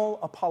final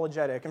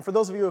apologetic. And for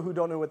those of you who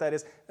don't know what that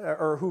is,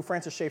 or who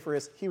Francis Schaeffer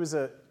is, he was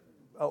a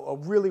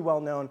really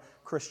well-known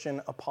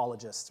Christian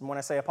apologist. And when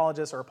I say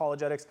apologist or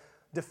apologetics,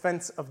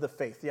 defense of the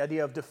faith, the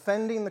idea of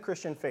defending the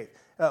Christian faith,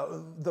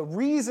 the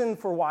reason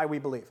for why we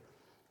believe.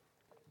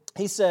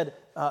 He said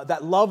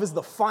that love is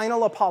the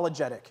final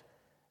apologetic.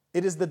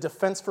 It is the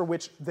defense for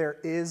which there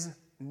is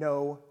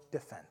no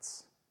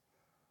defense.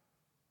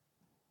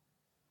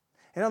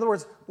 In other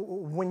words,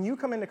 when you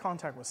come into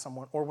contact with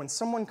someone, or when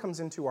someone comes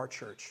into our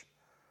church,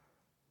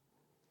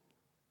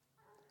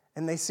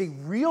 and they see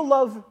real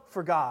love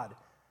for God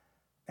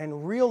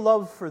and real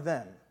love for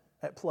them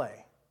at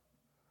play,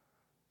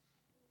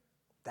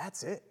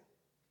 that's it.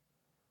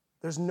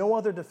 There's no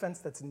other defense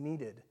that's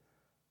needed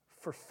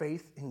for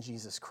faith in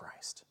Jesus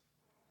Christ.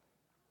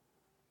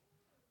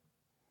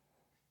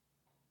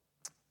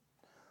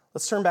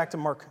 Let's turn back to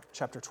Mark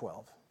chapter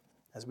 12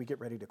 as we get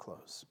ready to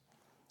close.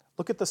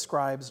 Look at the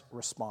scribe's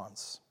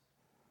response.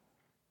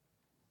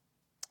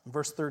 In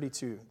verse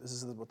 32, this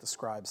is what the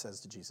scribe says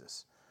to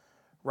Jesus.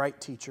 Right,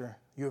 teacher,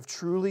 you have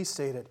truly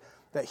stated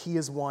that he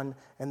is one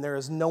and there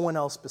is no one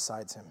else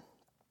besides him.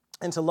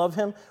 And to love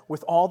him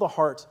with all the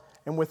heart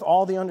and with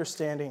all the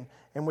understanding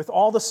and with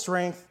all the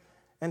strength,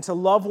 and to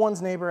love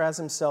one's neighbor as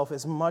himself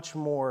is much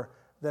more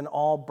than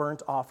all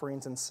burnt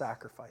offerings and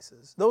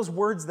sacrifices. Those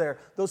words there,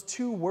 those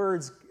two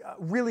words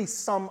really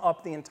sum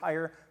up the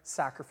entire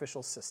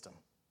sacrificial system,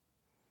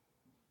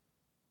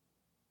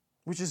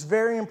 which is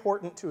very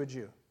important to a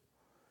Jew.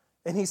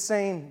 And he's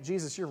saying,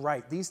 Jesus, you're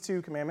right. These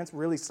two commandments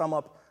really sum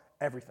up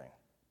everything.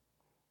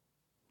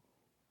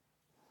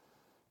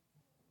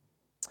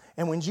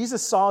 And when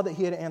Jesus saw that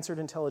he had answered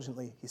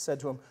intelligently, he said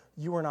to him,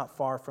 you are not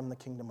far from the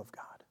kingdom of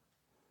God.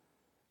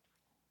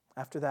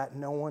 After that,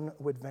 no one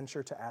would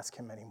venture to ask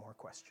him any more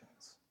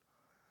questions.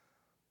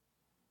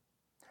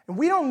 And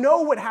we don't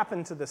know what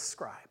happened to this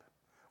scribe.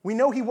 We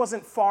know he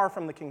wasn't far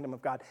from the kingdom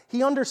of God.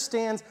 He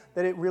understands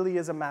that it really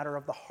is a matter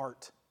of the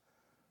heart.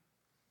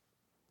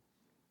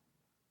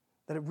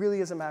 That it really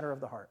is a matter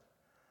of the heart.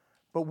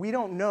 But we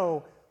don't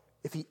know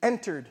if he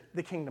entered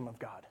the kingdom of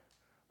God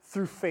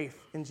through faith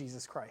in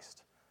Jesus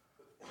Christ.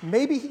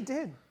 Maybe he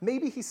did.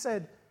 Maybe he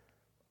said,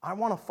 I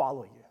want to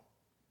follow you.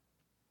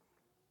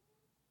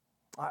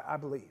 I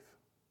believe.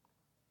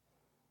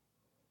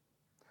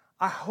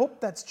 I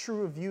hope that's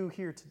true of you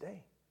here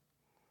today.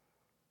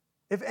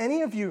 If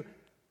any of you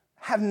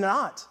have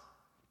not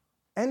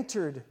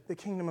entered the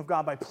kingdom of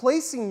God by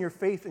placing your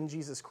faith in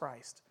Jesus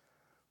Christ,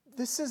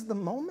 this is the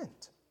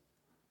moment.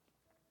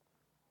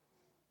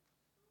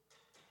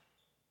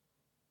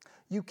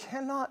 You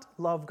cannot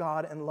love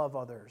God and love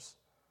others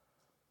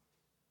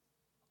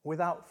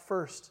without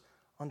first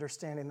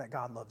understanding that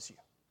God loves you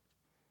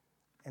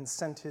and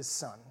sent his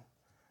Son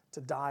to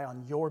die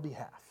on your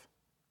behalf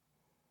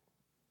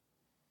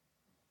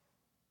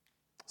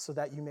so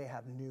that you may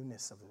have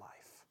newness of life,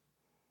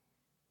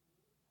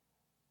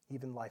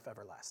 even life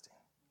everlasting.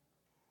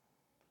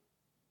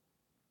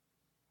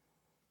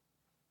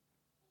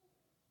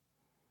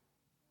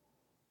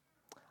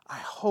 I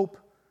hope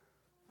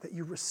that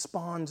you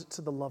respond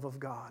to the love of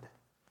God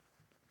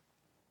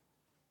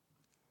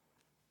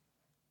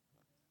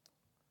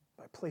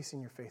by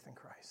placing your faith in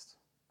Christ.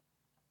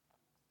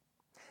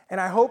 And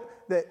I hope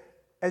that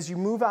as you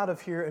move out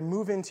of here and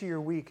move into your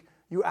week,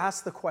 you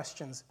ask the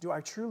questions, do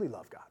I truly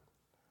love God?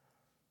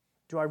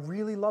 Do I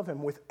really love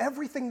him with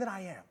everything that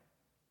I am?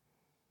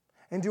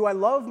 And do I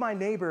love my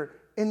neighbor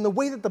in the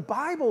way that the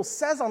Bible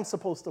says I'm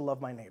supposed to love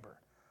my neighbor?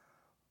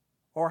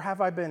 Or have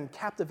I been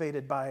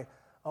captivated by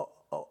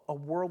a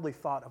worldly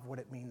thought of what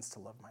it means to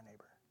love my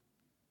neighbor?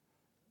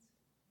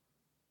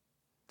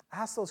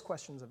 Ask those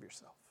questions of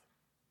yourself.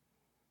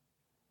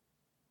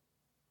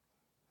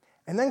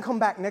 And then come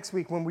back next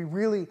week when we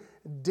really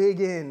dig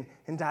in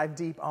and dive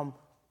deep on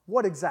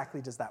what exactly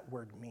does that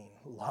word mean,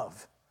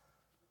 love?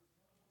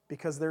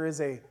 Because there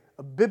is a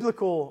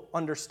biblical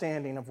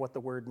understanding of what the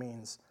word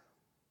means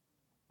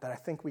that I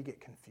think we get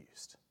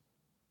confused.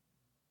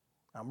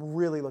 I'm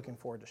really looking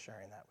forward to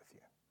sharing that with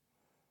you.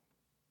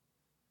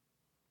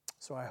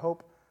 So I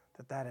hope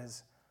that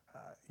is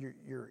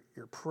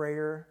your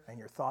prayer and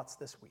your thoughts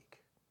this week.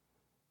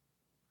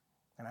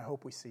 And I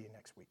hope we see you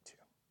next week too.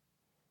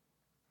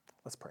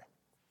 Let's pray.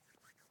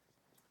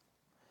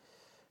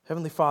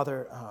 Heavenly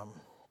Father,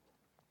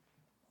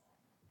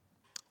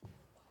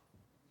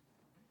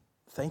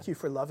 thank you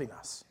for loving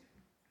us.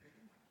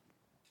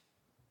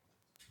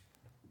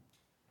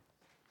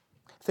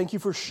 Thank you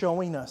for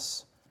showing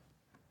us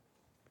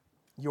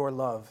your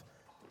love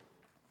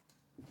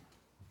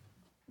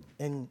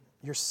in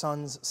your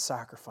Son's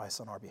sacrifice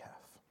on our behalf.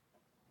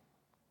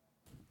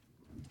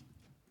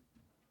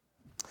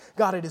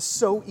 God, it is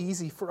so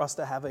easy for us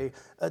to have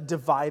a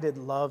divided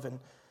love, and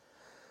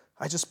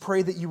I just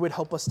pray that you would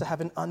help us to have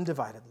an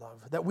undivided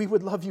love, that we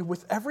would love you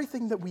with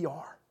everything that we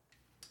are,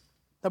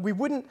 that we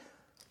wouldn't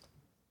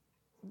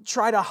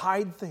try to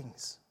hide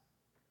things,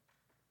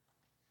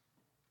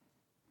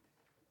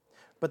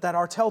 but that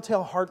our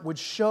telltale heart would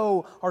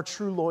show our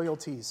true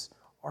loyalties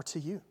are to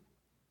you.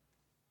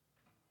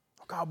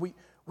 Oh God,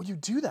 would you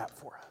do that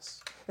for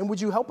us? And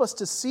would you help us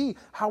to see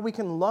how we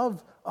can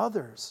love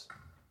others,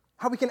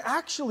 how we can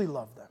actually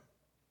love them?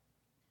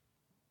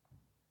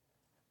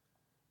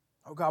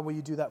 Oh God, will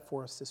you do that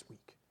for us this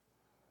week?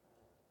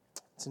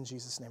 It's in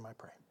Jesus' name I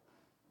pray.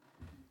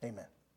 Amen.